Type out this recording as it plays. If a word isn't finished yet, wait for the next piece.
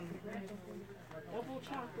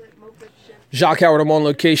Jacques Howard, I'm on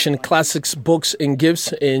location, Classics Books and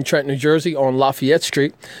Gifts in Trenton, New Jersey on Lafayette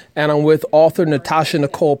Street. And I'm with author Natasha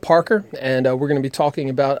Nicole Parker. And we're going to be talking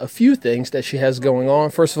about a few things that she has going on.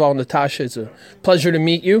 First of all, Natasha, it's a pleasure to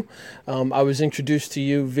meet you. I was introduced to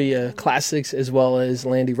you via Classics as well as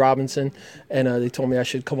Landy Robinson. And they told me I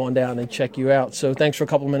should come on down and check you out. So thanks for a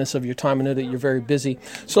couple minutes of your time. I know that you're very busy.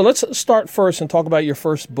 So let's start first and talk about your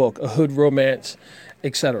first book, A Hood Romance,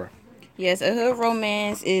 etc. Yes, A Hood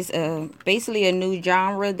Romance is basically a new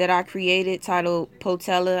genre that I created titled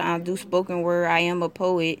Potella. I do spoken word. I am a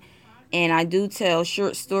poet, and I do tell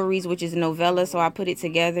short stories, which is a novella, so I put it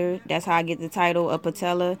together. That's how I get the title of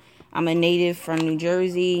Potella. I'm a native from New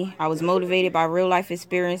Jersey. I was motivated by real-life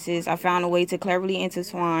experiences. I found a way to cleverly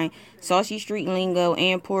intertwine saucy street lingo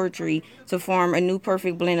and poetry to form a new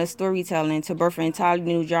perfect blend of storytelling to birth an entirely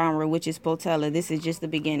new genre, which is Potella. This is just the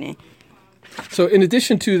beginning. So in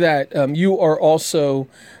addition to that, you are also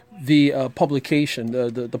the publication,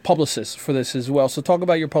 the publicist for this as well. So talk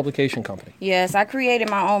about your publication company. Yes, I created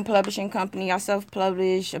my own publishing company. I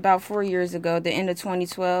self-published about 4 years ago, the end of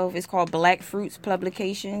 2012. It's called BlackFruitz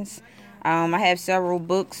Publications. I have several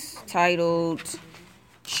books titled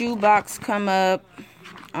Shoebox Come Up.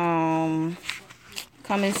 Coming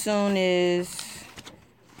soon is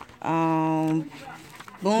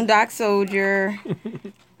Boondock Soldier.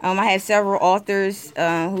 I have several authors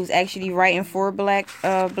who's actually writing for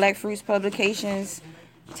BlackFruitz Publications.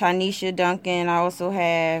 Tanisha Duncan. I also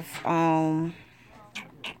have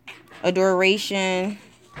Adoration.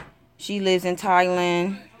 She lives in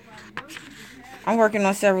Thailand. I'm working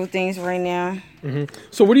on several things right now. Mm-hmm.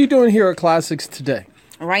 So what are you doing here at Classics today?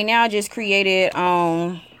 Right now I just created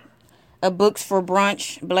a Books for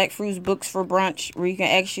Brunch, BlackFruitz Books for Brunch, where you can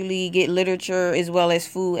actually get literature as well as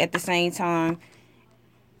food at the same time.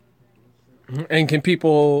 And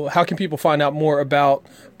how can people find out more about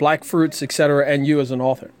BlackFruitz, etc., and you as an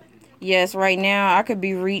author? Yes, right now I could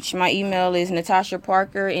be reached. My email is Natasha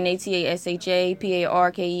Parker,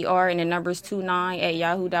 NatashaParker, and the number is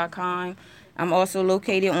 29@yahoo.com. I'm also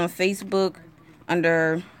located on Facebook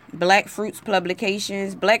under BlackFruitz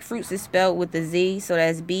Publications. BlackFruitz is spelled with a Z, so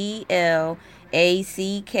that's BlackFruitz.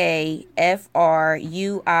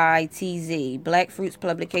 BlackFruitz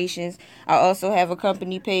Publications. I also have a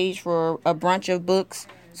company page for a bunch of books,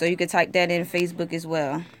 so you can type that in Facebook as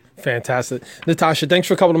well. Fantastic. Natasha, thanks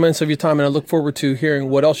for a couple of minutes of your time, and I look forward to hearing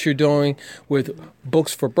what else you're doing with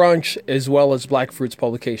Books for Brunch as well as BlackFruitz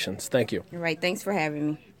Publications. Thank you. All right. Thanks for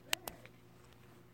having me.